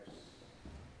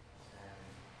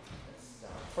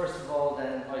First of all,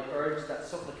 then, I urge that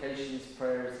supplications,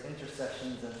 prayers,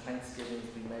 intercessions, and thanksgivings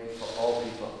be made for all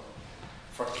people,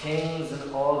 for kings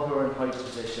and all who are in high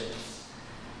positions,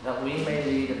 that we may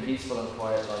lead a peaceful and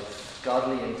quiet life,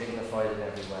 godly and dignified in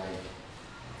every way.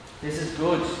 This is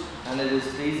good, and it is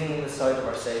pleasing in the sight of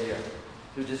our Saviour,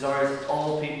 who desires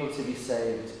all people to be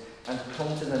saved and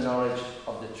come to the knowledge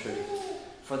of the truth.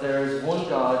 For there is one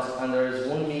God, and there is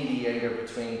one mediator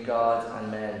between God and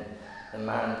men, the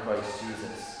man Christ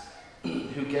Jesus,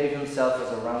 who gave himself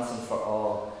as a ransom for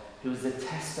all, who is the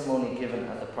testimony given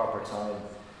at the proper time.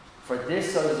 For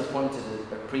this I was appointed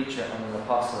a preacher and an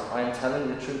apostle. I am telling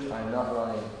the truth, I am not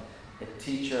lying, a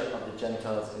teacher of the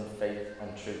Gentiles in faith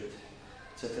and truth.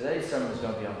 So today's sermon is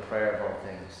going to be on prayer of all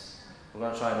things. We're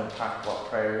going to try and unpack what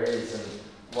prayer is and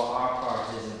what our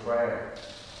part is in prayer.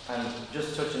 And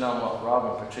just touching on what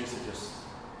Rob and Patricia just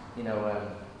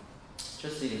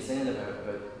even singing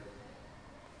about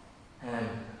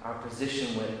our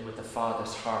position with the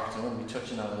Father's heart. I'm going to be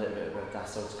touching on a little bit about that,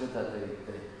 so it's good that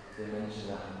they mentioned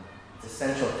that. It's a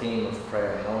central theme of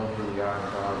prayer, knowing who we are in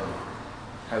God and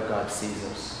how God sees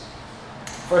us.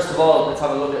 First of all, let's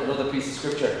have a look at another piece of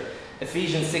scripture.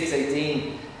 Ephesians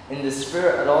 6:18, in the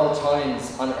Spirit at all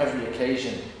times, on every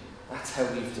occasion. That's how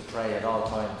we have to pray at all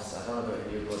times. I don't know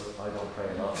about you, but I don't pray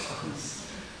at all times.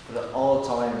 But at all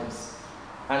times.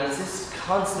 And it's this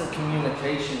constant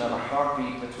communication of a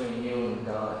heartbeat between you and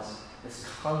God. This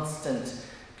constant,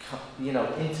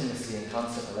 intimacy and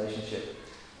constant relationship.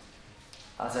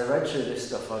 As I read through this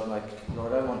stuff, I'm like,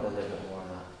 Lord, I want a little bit more of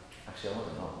that. Actually, I want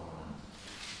a lot more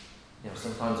of that.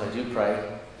 Sometimes I do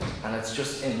pray, and it's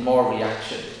just in more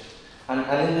reaction.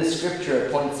 And in this scripture,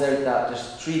 it points out that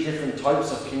there's 3 different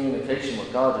types of communication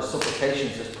with God. There's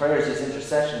supplications, there's prayers, there's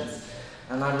intercessions.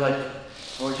 And I'm like,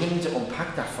 Lord, you need to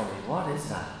unpack that for me. What is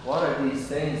that? What are these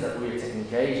things that we're to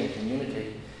engage and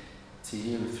communicate to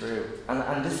you through?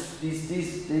 And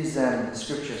these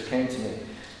scriptures came to me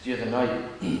the other night.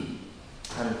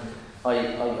 And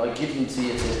I give them to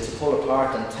you to pull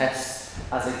apart and test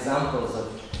as examples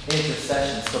of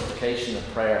intercession, supplication, and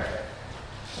prayer.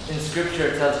 In scripture,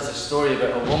 it tells us a story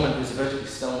about a woman who's about to be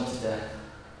stoned to death.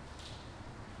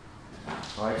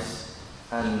 Right?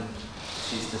 And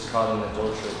she's just caught in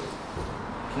adultery.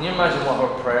 Can you imagine what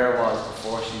her prayer was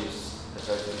before she was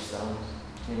about to be stoned?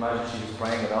 Can you imagine she was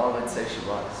praying at all? I'd say she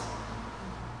was.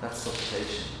 That's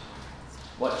supplication.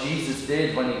 What Jesus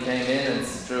did when he came in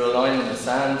and drew a line in the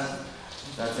sand,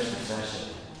 that's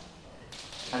intercession.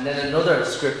 And then another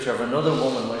scripture of another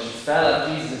woman when she fell at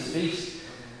Jesus' feet.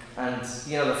 And,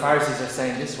 the Pharisees are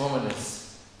saying, this woman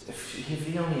is,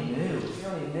 if you only knew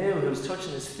who was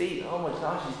touching his feet, oh my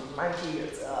gosh, he's manky,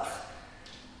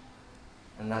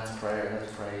 and that's prayer,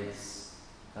 that's praise.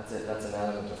 That's it, that's an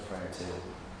element of prayer too.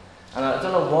 And I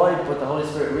don't know why, but the Holy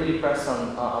Spirit really pressed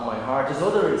on my heart. There's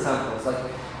other examples, like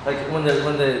when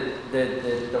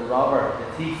the robber,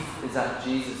 the thief, is at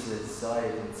Jesus'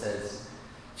 side and says,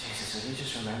 Jesus, will you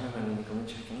just remember when you come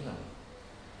into your kingdom?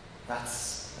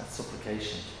 That's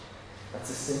supplication. That's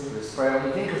the simplest prayer. When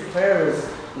we think of prayer as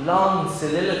long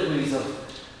soliloquies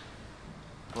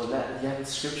but yet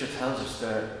Scripture tells us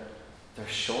they're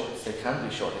short. They can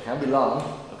be short. They can be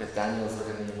long. Look at Daniel's, look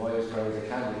at Nehemiah's prayers. They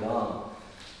can be long.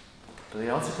 But they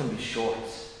also can be short.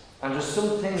 And there's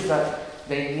some things that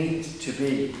they need to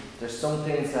be. There's some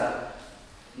things that,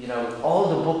 all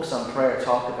the books on prayer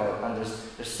talk about. And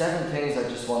there's 7 things I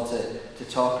just want to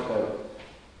talk about.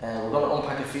 We're going to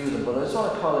unpack a few of them, but I just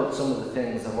want to call out some of the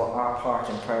things of what our part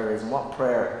in prayer is and what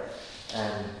prayer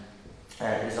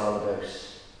is all about.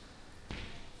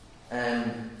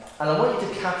 And I want you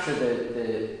to capture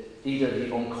either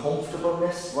the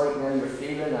uncomfortableness right now you're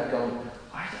feeling, like going,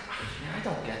 I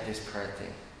don't get this prayer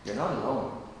thing. You're not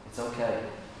alone. It's okay.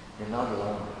 You're not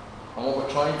alone. And what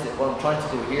I'm trying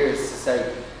to do here is to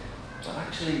say, well,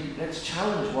 actually, let's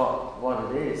challenge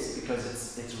what it is,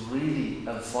 because it's really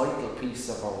a vital piece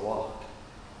of our walk.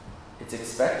 It's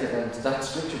expected, and that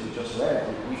scripture we just read,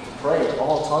 we have to pray at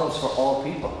all times for all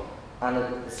people. And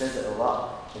it says it a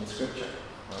lot in scripture.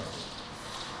 Right?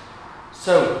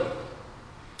 So,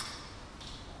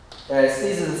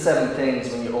 these are the 7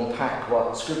 things when you unpack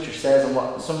what scripture says and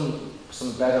what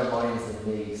some better minds than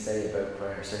me say about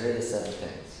prayer. So here are the 7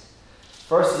 things.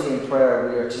 Firstly, in prayer,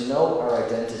 we are to know our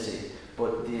identity,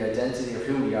 but the identity of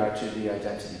who we are to the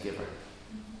identity giver.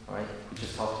 Right? We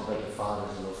just talked about the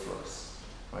Father's love for us.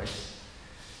 Right?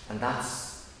 And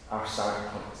that's our starting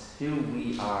point. Who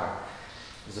we are.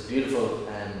 There's a beautiful,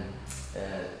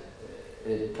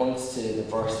 it points to the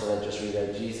verse that I just read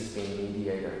out, Jesus being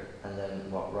mediator, and then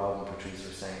what Rob and Patrice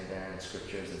were saying there in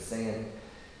scriptures and singing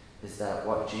is that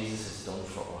what Jesus has done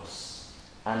for us.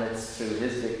 And it's through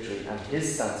his victory and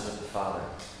his stance with the Father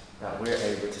that we're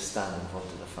able to stand in front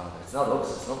of the Father. It's not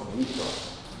us, it's not me,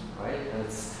 right? And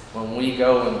it's when we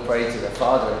go and pray to the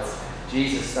Father, it's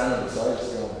Jesus standing beside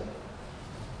us going,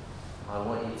 I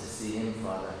want you to see him,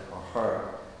 Father, or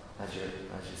her, as you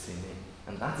see me.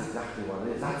 And that's exactly what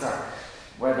it is. That's our,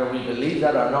 whether we believe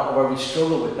that or not, or where we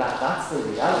struggle with that, that's the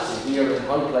reality. We are in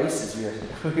high places. We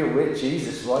are with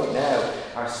Jesus right now.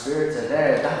 Our spirits are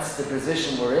there. That's the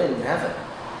position we're in heaven.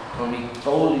 When we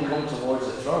boldly come towards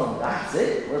the throne, that's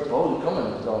it. We're boldly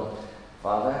coming and going,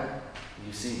 Father,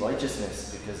 you see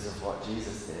righteousness because of what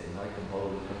Jesus did, and I can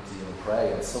boldly come to you and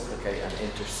pray and supplicate and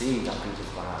intercede on people's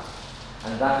behalf.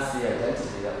 And that's the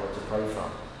identity that we're to pray from.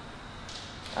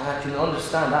 And I can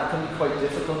understand that can be quite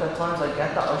difficult at times. I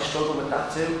get that. I struggle with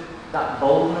that too. That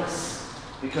boldness.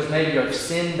 Because maybe I've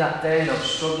sinned that day and I'm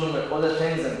struggling with other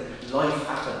things and life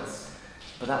happens.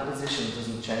 But that position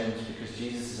doesn't change because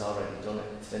Jesus has already done it.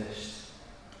 It's finished.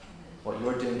 What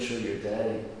you're doing through your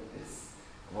day is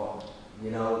what, the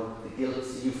guilt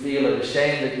you feel or the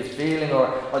shame that you're feeling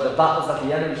or the battles that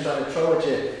the enemy's trying to throw at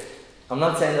you. I'm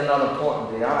not saying they're not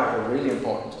important. They are. They're really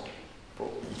important. But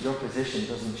your position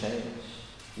doesn't change.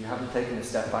 You haven't taken a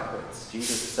step backwards.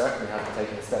 Jesus certainly hasn't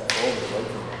taken a step forward away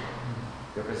from you.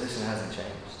 Your position hasn't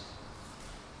changed.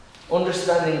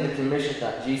 Understanding the commission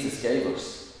that Jesus gave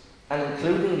us, and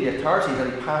including the authority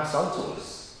that he passed on to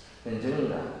us in doing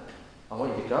that, I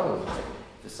want you to go and make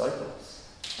disciples.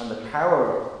 And the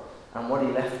power and what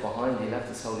he left behind, he left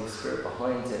his Holy Spirit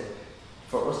behind it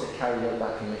for us to carry out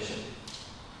that commission.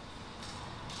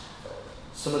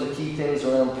 Some of the key things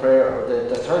around prayer, or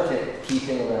the third key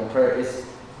thing around prayer is,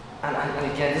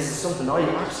 and again, this is something I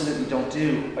absolutely don't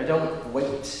do. I don't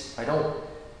wait. I don't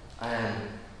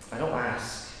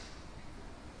ask.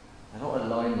 I don't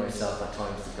align myself at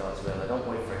times to God's will. I don't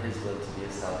wait for his will to be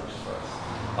established first.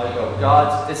 I go,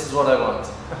 God, this is what I want.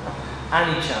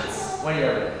 Any chance, when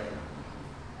you're ready.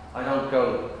 I don't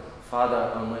go,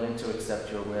 Father, I'm willing to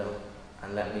accept your will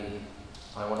and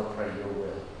I want to pray your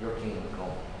will, your kingdom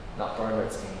come, not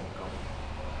Bernard's kingdom come.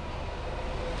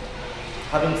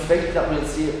 Having faith that we'll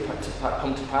see it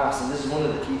come to pass, and this is one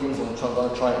of the key things I'm going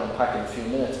to try and unpack in a few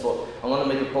minutes, but I want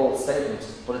to make a bold statement,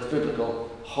 but it's biblical.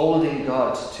 Holding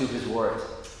God to his word.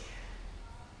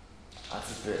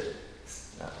 That's a bit.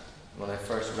 When I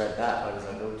first read that, I was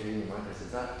like, oh, gee, Marcus,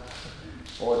 is that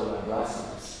borderline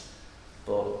blasphemous?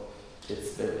 But it's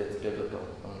biblical.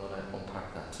 I'm going to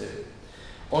unpack that too.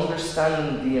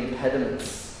 Understanding the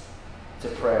impediments to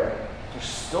prayer.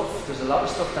 There's a lot of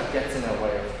stuff that gets in our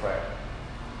way of prayer.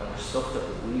 And there's stuff that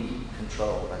we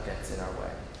control that gets in our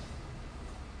way.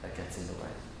 That gets in the way.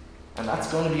 And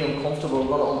that's going to be uncomfortable.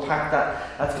 We're going to unpack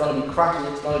that. That's going to be cracky.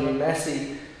 It's going to be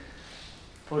messy.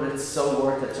 But it's so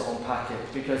worth it to unpack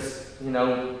it. Because,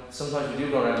 sometimes we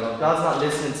do go around and go, God's not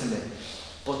listening to me.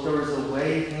 But there is a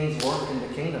way things work in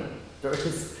the kingdom.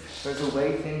 There's a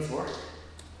way things work.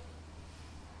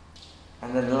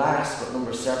 And then last, but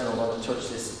number 7, I want to touch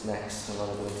this next. I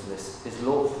want to go into this, is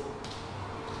love.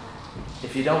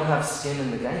 If you don't have skin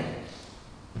in the game,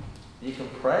 you can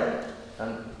pray,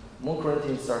 and 1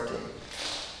 Corinthians 13,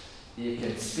 you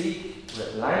can speak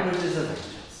with languages of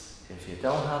angels. If you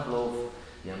don't have love,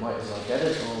 you might as well get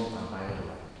it home and bang it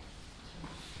away.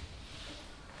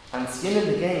 And skin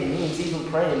in the game means even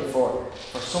praying for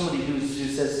somebody who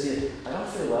says to you, I don't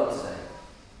feel well today.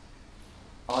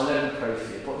 I'll let me pray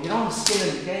for you. But you don't have skin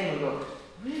in the game and go,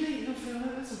 really? You don't feel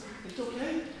well? It's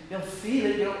okay. You don't feel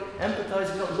it. You don't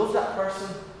empathize. You don't love that person.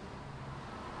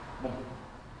 Boom.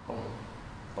 Boom.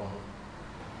 Boom.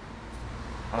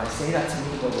 And I say that to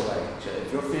me, by the way.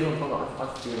 If you're feeling uncomfortable,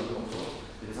 I feel uncomfortable.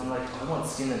 Because I'm like, I want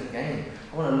skin in the game.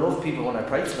 I want to love people when I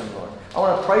pray to them, Lord. I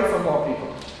want to pray for more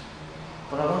people.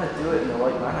 But I want to do it in the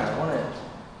right manner.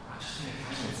 I just make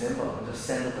it and simple and just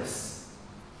send up a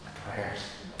prayer.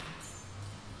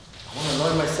 I want to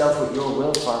align myself with your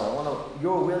will, Father. I want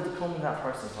your will to come in that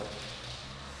person's life.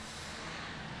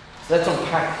 So let's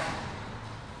unpack.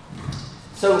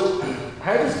 So,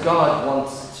 how does God want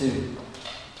to,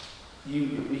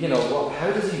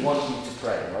 how does he want you to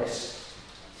pray, right?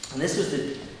 And this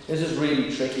is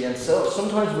really tricky. And so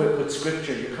sometimes with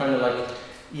scripture, you're kind of like,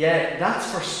 yeah,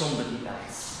 that's for somebody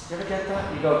else. You ever get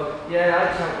that? You go,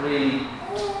 yeah,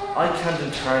 I can't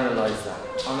internalize that.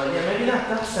 I'm like, yeah, maybe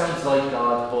that sounds like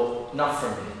God, but not for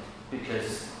me,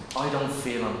 because I don't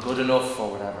feel I'm good enough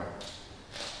or whatever.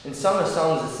 In Song of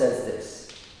Songs it says this,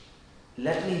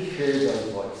 let me hear your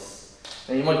voice.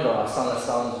 Now you might go, Song of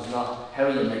Songs is not, how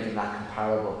are you making that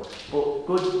comparable? But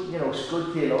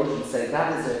good theologians say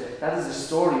that is a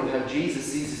story of how Jesus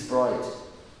sees his bride,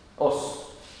 us.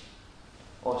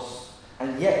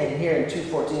 And yet in here in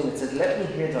 2:14 it says, let me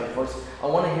hear thy voice. I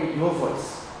want to hear your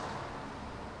voice.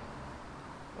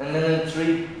 And then in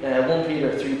 1 Peter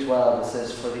 3:12 it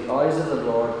says, for the eyes of the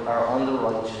Lord are on the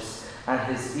righteous, and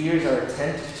his ears are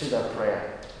attentive to their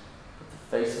prayer. But the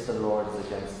face of the Lord is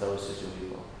against those who do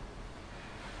evil.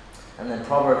 And then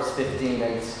Proverbs 15:8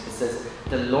 it says,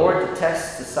 the Lord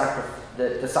detests the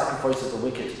sacrifice of the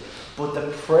wicked, but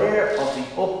the prayer of the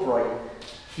upright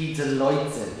he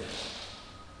delights in.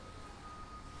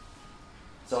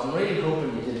 So I'm really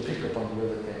hoping you didn't pick up on the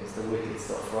other things, the wicked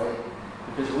stuff, right?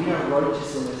 Because we are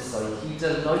righteous in his sight. He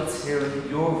delights hearing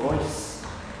your voice.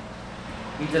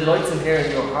 He delights in hearing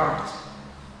your heart.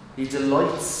 He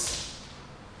delights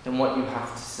in what you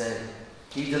have to say.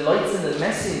 He delights in the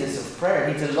messiness of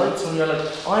prayer. He delights when you're like,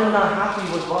 I'm not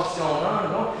happy with what's going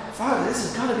on. No, Father, this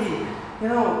has got to be, I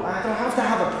don't have to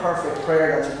have a perfect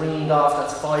prayer that's weaned off,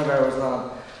 that's 5 hours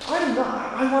long.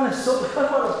 I want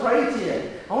to pray to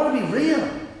you. I want to be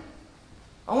real.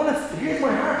 Here's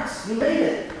my heart. You made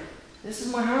it. This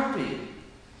is my heartbeat.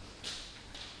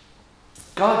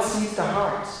 God sees the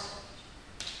heart.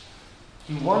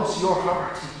 He wants your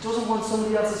heart. He doesn't want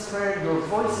somebody else's prayer. Your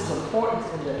voice is important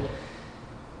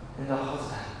in the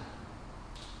husband.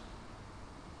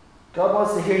 God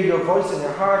wants to hear your voice in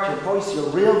your heart, your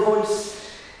real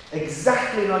voice,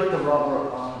 exactly like the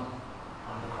robber on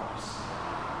the cross.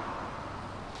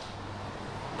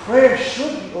 Prayer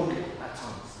should be ugly at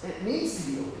times. It needs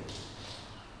to be ugly.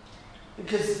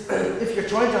 Because if you're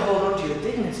trying to hold on to your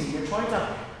dignity, you're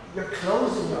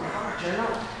closing your heart. You're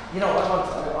not,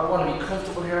 I want to be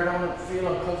comfortable here. I don't want to feel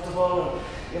uncomfortable.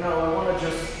 And, I want to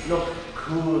just look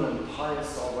cool and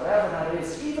pious or whatever that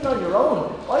is. Even on your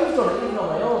own. I've done it even on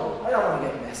my own. I don't want to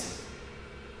get messy.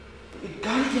 But you've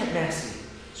got to get messy.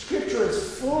 Scripture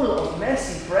is full of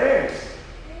messy prayers.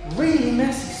 Really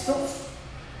messy stuff.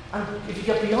 And if you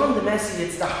get beyond the messy,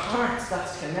 it's the heart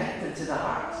that's connected to the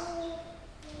heart.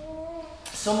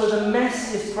 Some of the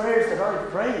messiest prayers that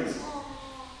I've prayed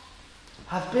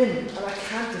have been, and I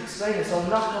can't explain it, so I'm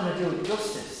not going to do it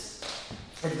justice.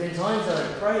 There's been times that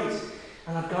I've prayed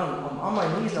and I'm on my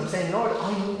knees and I'm saying, Lord,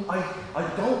 I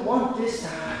don't want this to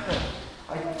happen.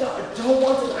 I don't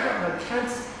want it to happen.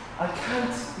 I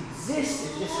can't exist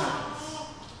if this happens.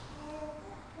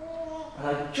 And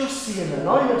I just see an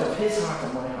alignment of his heart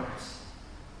and my heart.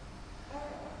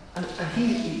 And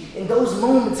he in those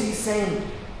moments he's saying,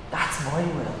 that's my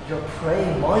will. You're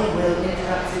praying my will into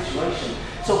that situation.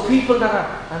 So people and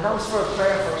that was for a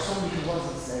prayer for somebody who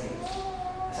wasn't saved.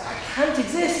 I said, I can't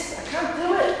exist. I can't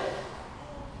do it.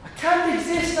 I can't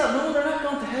exist. No, they're not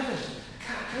going to heaven.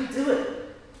 I can't do it.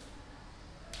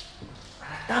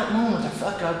 And at that moment I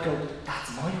felt God go,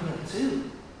 that's my will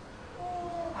too.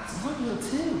 That's my will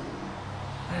too.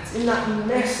 And it's in that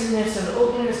messiness and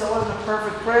ugliness, that wasn't a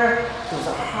perfect prayer. There was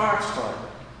a heart cry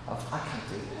of, I can't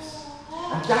do this.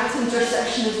 And that's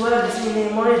intercession as well. You see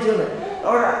Nehemiah doing it.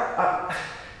 Lord,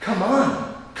 come on.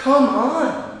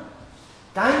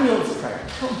 Daniel's prayer.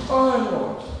 Come on,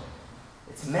 Lord.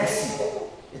 It's messy.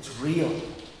 It's real.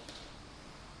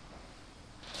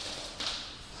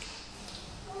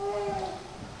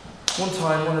 One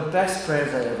time, one of the best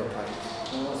prayers I ever prayed,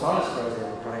 one of the most honest prayers I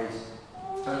ever prayed,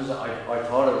 and I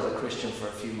thought I was a Christian for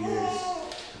a few years.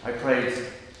 I prayed,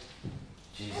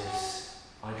 Jesus,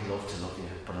 I'd love to love you,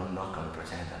 but I'm not going to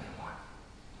pretend anymore.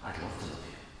 I'd love to love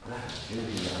you. But you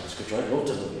read out Scripture, I'd love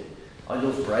to love you. I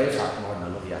love Braveheart more than I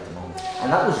love you at the moment.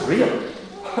 And that was real.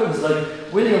 I was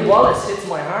like, William Wallace hits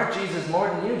my heart, Jesus, more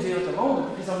than you do at the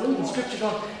moment, because I'm reading Scripture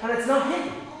going, and it's not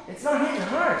hitting. It's not hitting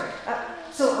hard.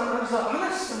 So I was like,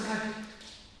 honest, I was like,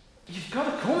 you've got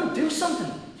to come and do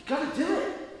something. You've got to do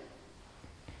it.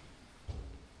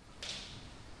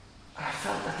 And I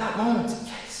felt at that moment,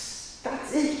 yes,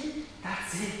 that's it.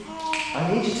 That's it. I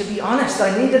need you to be honest.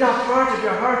 I needed that part of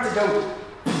your heart to go,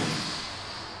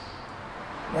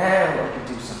 now I can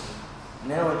do something.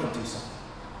 Now I can do something.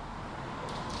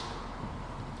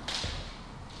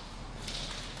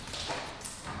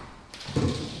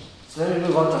 So let me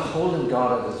move on to holding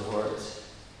God at his word.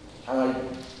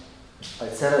 And I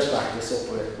said I'd back this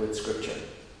up with Scripture.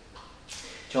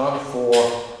 John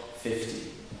 4:50.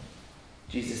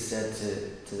 Jesus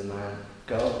said to the man,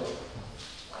 go.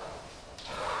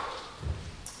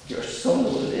 Your son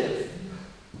will live.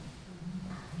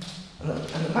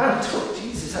 And the man took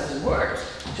Jesus at his word.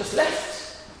 Just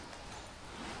left.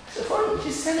 I said, fine,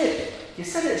 you said it. You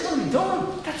said it, it's going to be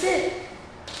done. That's it.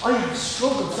 I have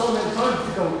struggled so many times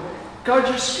to go, God,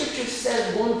 your scripture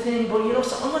said one thing, but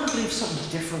so I'm going to believe something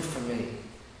different for me.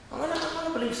 I'm going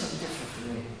to believe something different for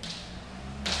me.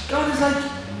 God is like,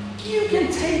 you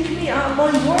can take me at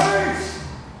my words.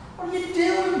 What are you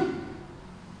doing?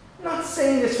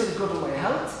 saying this for the good of my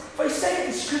health. If I say it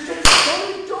in Scripture,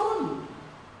 it's done.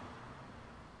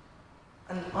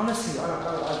 And honestly, I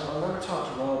remember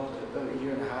talking to Rob about a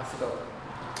year and a half ago.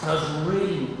 And I was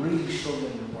really, really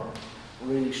struggling in work.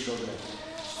 Really struggling.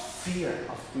 Fear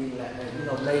of being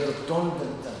made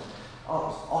redundant. And, it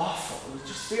was awful. It was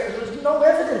just fear. There was no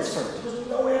evidence for it. There was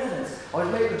no evidence. I was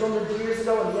made redundant years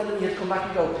ago, and the enemy had come back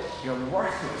and go, you're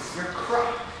worthless, you're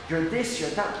crap, you're this, you're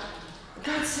that. And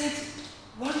God said,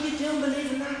 what are you doing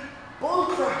believing that? Bull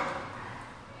crap.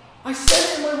 I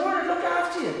said in my word, look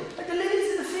after you, like the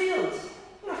lilies in the field.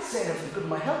 I'm not saying it for the good of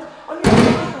my health. I'm your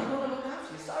father, I'm going to look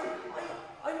after you. Sorry,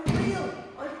 I'm real.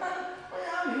 I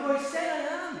am who I say I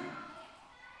am.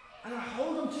 And I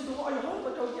hold him to the wall. I hope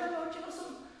I go, yeah, Lord, you know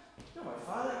something? You're my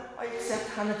father. I accept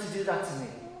Hannah to do that to me.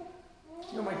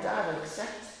 You're my dad. I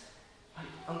accept.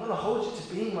 I'm going to hold you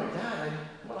to being my dad.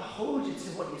 I'm going to hold you to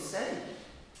what you say.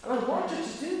 And I want you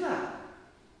to do that.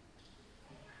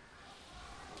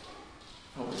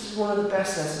 Oh, this is one of the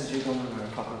best lessons you're going to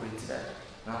learn probably today.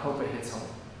 And I hope it hits home.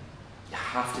 You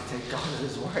have to take God at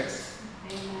his words.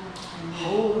 Amen.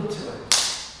 Hold to it.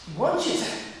 He wants you to.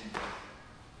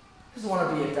 He doesn't want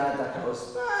to be a dad that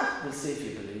goes, we'll see if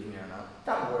you believe me or not.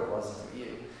 That word wasn't for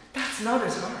you. That's not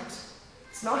his heart.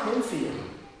 It's not him for you.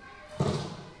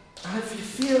 And if you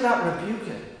feel that, rebuke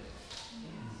it.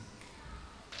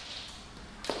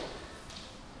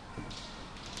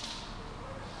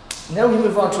 Now we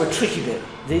move on to a tricky bit.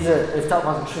 These are, if that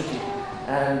wasn't tricky,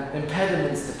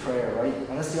 impediments to prayer, right?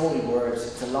 And that's the only word.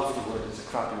 It's a lofty word. It's a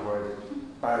crappy word.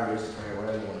 Barriers to prayer,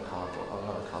 whatever you want to call it, but I'm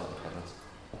not going to call it impediments.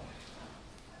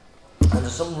 And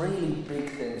there's some really big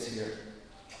things here.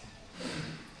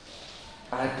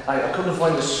 I couldn't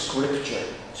find the scripture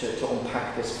to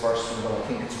unpack this first one, but I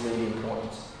think it's really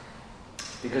important.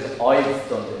 Because I've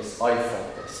done this, I've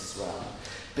felt this as well.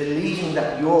 Believing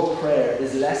that your prayer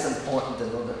is less important than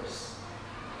others.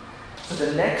 So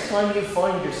the next time you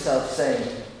find yourself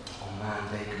saying, oh man,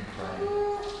 they can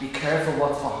pray, be careful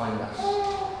what's behind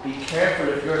that. Be careful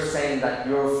if you're saying that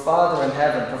your Father in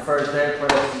heaven prefers their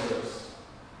prayers to yours.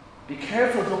 Be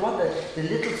careful for what the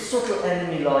little subtle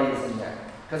enemy lies in there.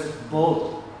 Because it's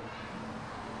bull.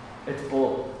 It's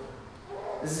bull.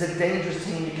 This is a dangerous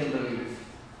thing you can believe.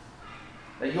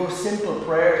 That your simple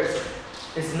prayer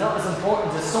is not as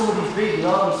important as somebody's big,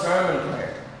 long sermon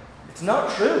prayer. It's not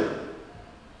true.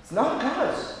 It's not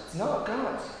God. It's not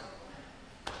God.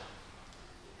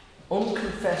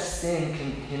 Unconfessed sin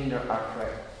can hinder our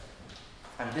prayer.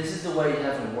 And this is the way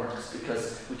heaven works,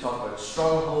 because we talk about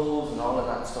strongholds and all of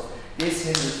that stuff. This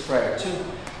hinders prayer.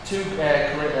 2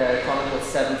 Chronicles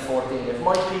 7:14. If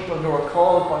my people who are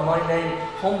called by my name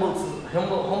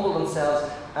humble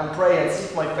themselves and pray and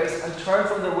seek my face and turn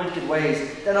from their wicked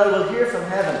ways, then I will hear from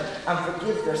heaven and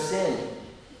forgive their sin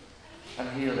and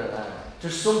heal their land.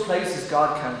 There's some places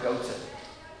God can't go to.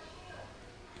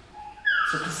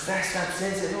 So confess that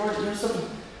sin. Say, Lord, here's something.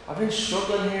 I've been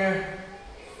struggling here.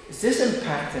 Is this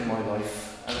impacting my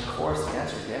life? And of course, the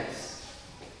answer is yes.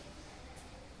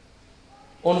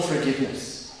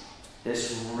 Unforgiveness.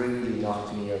 This really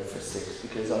knocked me out for 6,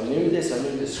 because I knew this, I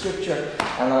knew the scripture,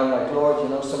 and I'm like, Lord, you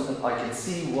know something, I can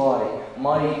see why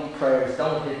my prayers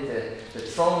don't hit the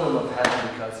throne room of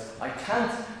heaven, because I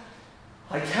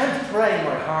can't pray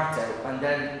my heart out and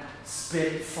then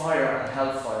spit fire and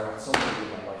hellfire at somebody in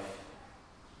my life.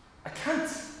 I can't.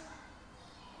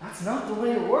 That's not the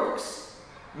way it works.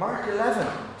 Mark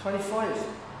 11:25.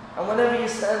 And whenever you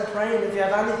stand praying, if you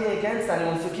have anything against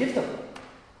anyone, forgive them,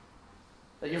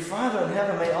 that your Father in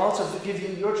heaven may also forgive you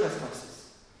your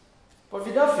trespasses. But if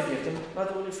you don't forgive them,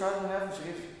 neither will your Father in heaven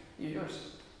forgive you yours.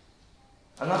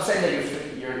 I'm not saying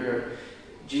that your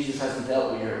Jesus hasn't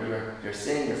dealt with your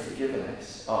sin, your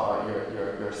forgiveness, or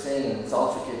your sin, and it's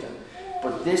all forgiven.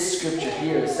 But this scripture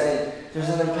here is saying there's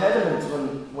an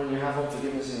impediment when you have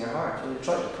unforgiveness in your heart. When you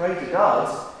try to pray to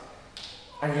God,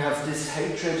 and you have this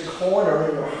hatred corner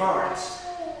in your heart,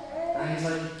 and he's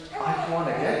like, I want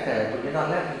to get there, but you're not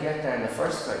letting me get there in the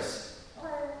first place.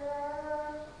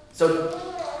 So,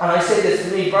 and I say this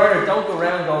to me, Bernard, don't go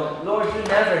around going, Lord, you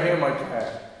never hear my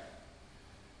prayer.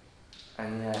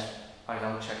 And yet, I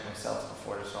don't check myself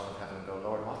before the throne of heaven and go,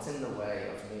 Lord, what's in the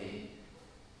way of me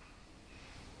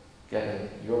getting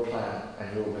your plan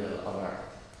and your will on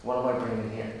earth? What am I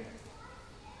bringing here?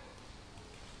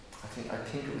 I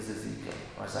think it was Ezekiel,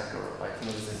 or Zechariah. I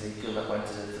think it was Ezekiel that went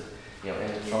to in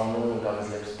the throne room and got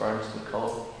his lips burnt with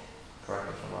coal. Correct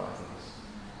me if I'm wrong, I think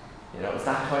it was. It's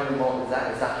that kind of moment.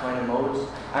 It's that kind of moment.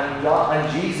 And God,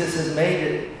 and Jesus has made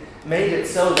it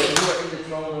so that you are in the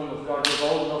throne room of God. You're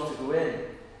bold enough to go in,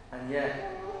 and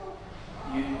yet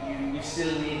you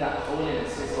still need that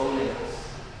holiness, His holiness.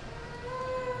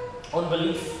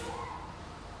 Unbelief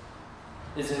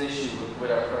is an issue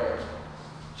with our prayer.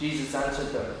 Jesus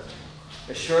answered them,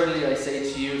 "Assuredly I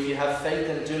say to you, if you have faith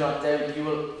and do not doubt,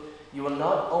 you will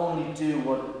not only do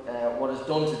what is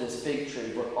done to this fig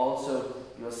tree, but also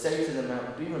you will say to the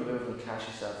mountain, be removed and cast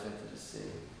yourself into the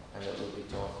sea, and it will be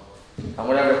done. And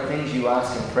whatever things you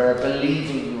ask in prayer,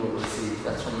 believing you will receive."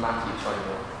 That's from Matthew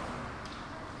 21.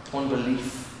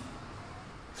 Unbelief.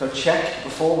 So check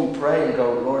before we pray and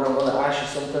go, "Lord, I'm going to ask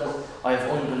you something. I have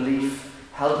unbelief.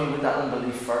 Help me with that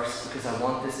unbelief first, because I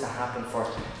want this to happen for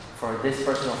this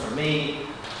person or for me.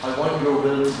 I want your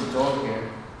will to be done here.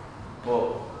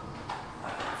 But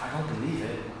if I don't believe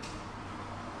it,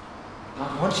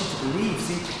 God wants you to believe."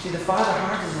 See, the Father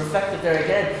heart is reflected there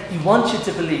again. He wants you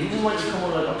to believe. He doesn't want you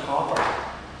coming like a pauper.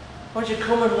 He wants you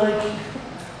coming like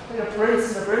a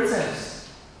prince in a princess.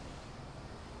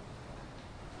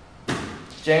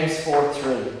 James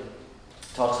 4:3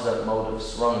 talks about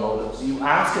motives, wrong motives. "You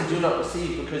ask and do not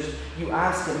receive because you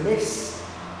ask amiss,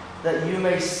 that you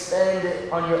may spend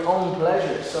it on your own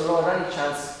pleasure." So Lord, any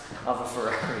chance of a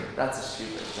Ferrari? That's a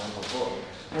stupid example,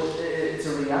 but it's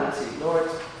a reality. Lord,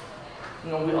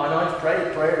 I've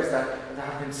prayed prayers that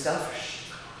have been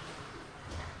selfish.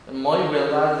 And my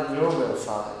will rather than your will,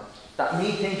 Father. That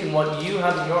me thinking what you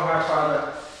have in your heart,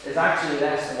 Father, is actually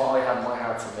less than what I have in my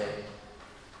heart for me.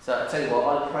 So I tell you what,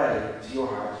 I'll pray to your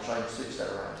heart to try and switch that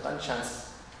around. Any chance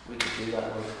we could do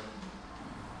that, Lord?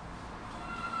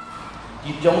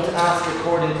 You don't ask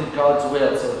according to God's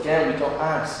will. So again, we don't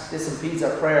ask. This impedes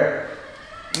our prayer.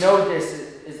 Know this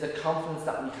is the confidence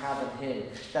that we have in Him.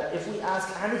 That if we ask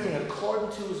anything according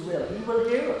to His will, He will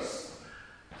hear us.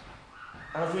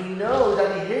 And if we know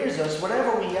that He hears us,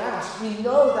 whatever we ask, we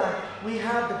know that we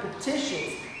have the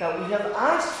petitions that we have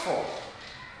asked for.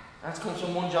 That comes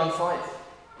from 1 John 5.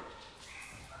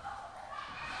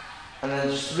 And then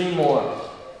there's 3 more.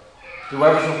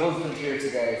 Whoever's a husband here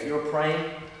today, if you're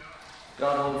praying,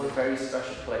 God holds a very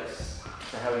special place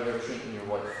to how you're treating your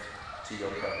wife to your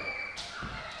prayer.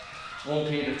 1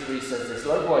 Peter 3 says this,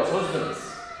 "Likewise, husbands,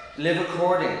 live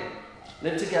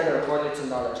together according to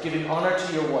knowledge, giving honour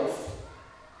to your wife,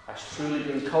 as truly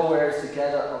being co-heirs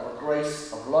together of the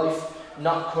grace of life,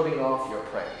 not cutting off your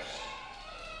prayers."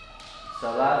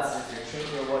 So lads, if you're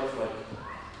treating your wife like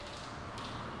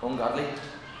ungodly,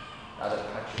 that'll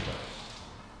impact your prayers.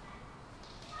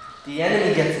 The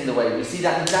enemy gets in the way. We see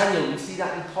that in Daniel, we see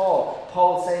that in Paul.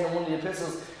 Paul saying in one of the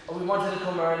epistles, "We wanted to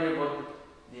come earlier, but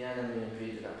the enemy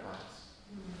impeded our plans."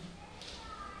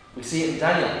 We see it in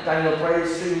Daniel. Daniel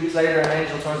prays, 3 weeks later, an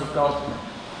angel turns up going,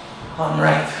 "I'm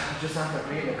right. I'm just after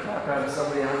beating the crap out of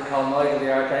somebody I called Michael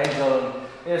the Archangel, and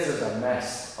this is a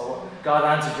mess." Oh, God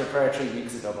answered your prayer 3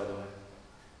 weeks ago, by the way.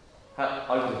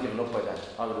 I would have given up by then.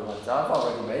 I would have went, "I've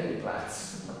already made my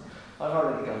plans. I've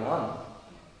already gone on."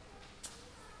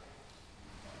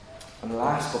 And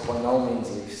last but by no means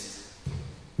least,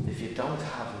 if you don't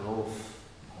have love,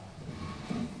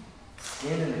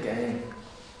 skin in the game,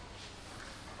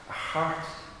 a heart,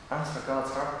 ask for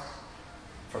God's heart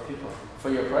for people,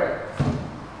 for your prayer.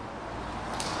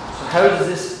 So how does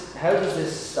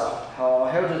this stop? How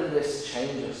does this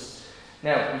change us?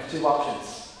 Now, we have 2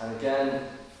 options. And again,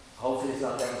 hopefully it's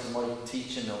not down to my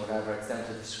teaching or whatever, it's down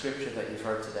to the scripture that you've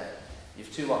heard today. You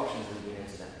have 2 options we've been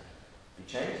in today. Be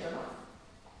changed or not?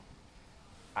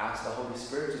 Ask the Holy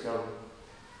Spirit to go,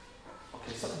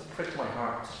 "Okay, something pricked my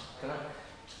heart. Can I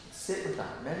sit with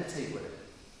that, meditate with it?"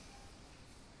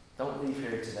 Don't leave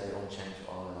here today unchanged with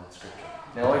all of that scripture.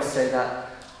 Now I say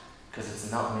that because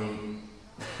it's not me.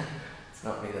 It's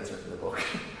not me that's written the book.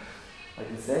 I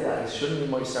can say that. It shouldn't be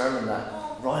my sermon that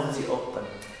riles you up and,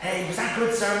 "Hey, was that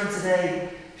good sermon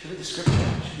today?" Should be the scripture.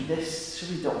 Should be this.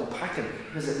 Should be the unpacking.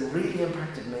 Because it really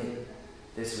impacted me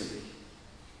this week.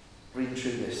 Reading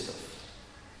through this stuff.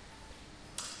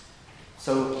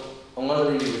 So I'm going to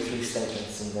leave you with 3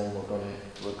 statements, and then we're going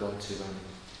to do the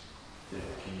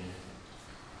communion.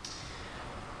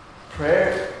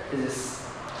 Prayer is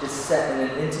set in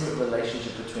an intimate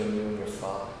relationship between you and your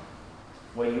Father,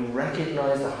 where you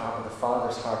recognize the heart of the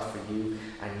Father's heart for you,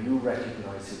 and you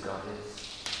recognize who God is.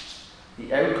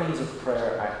 The outcomes of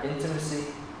prayer are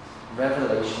intimacy,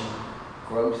 revelation,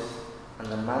 growth, and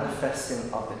the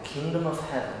manifesting of the kingdom of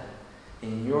heaven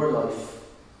in your life,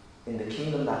 in the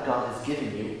kingdom that God has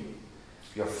given you,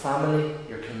 your family,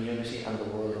 your community, and the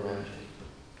world around you.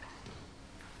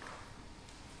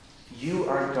 You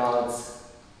are God's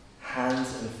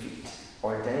hands and feet,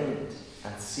 ordained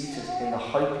and seated in the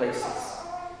high places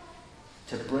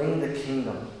to bring the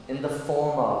kingdom in the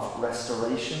form of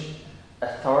restoration,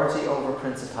 authority over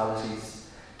principalities,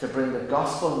 to bring the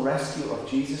gospel rescue of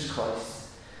Jesus Christ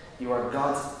You are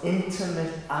God's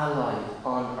intimate ally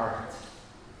on earth.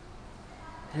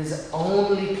 His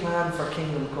only plan for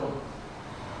kingdom come.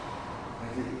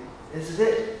 Is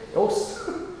it us?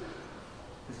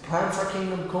 His plan for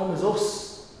kingdom come is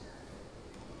us.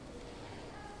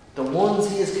 The ones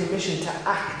he is commissioned to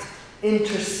act,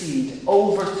 intercede,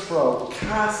 overthrow,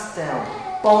 cast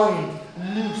down, bind,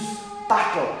 loose,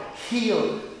 battle,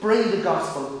 heal, bring the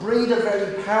gospel, bring the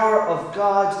very power of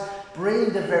God, bring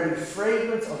the very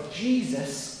fragrance of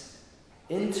Jesus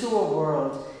into a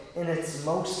world in its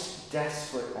most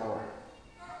desperate hour.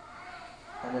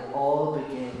 And it all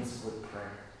begins with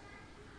prayer.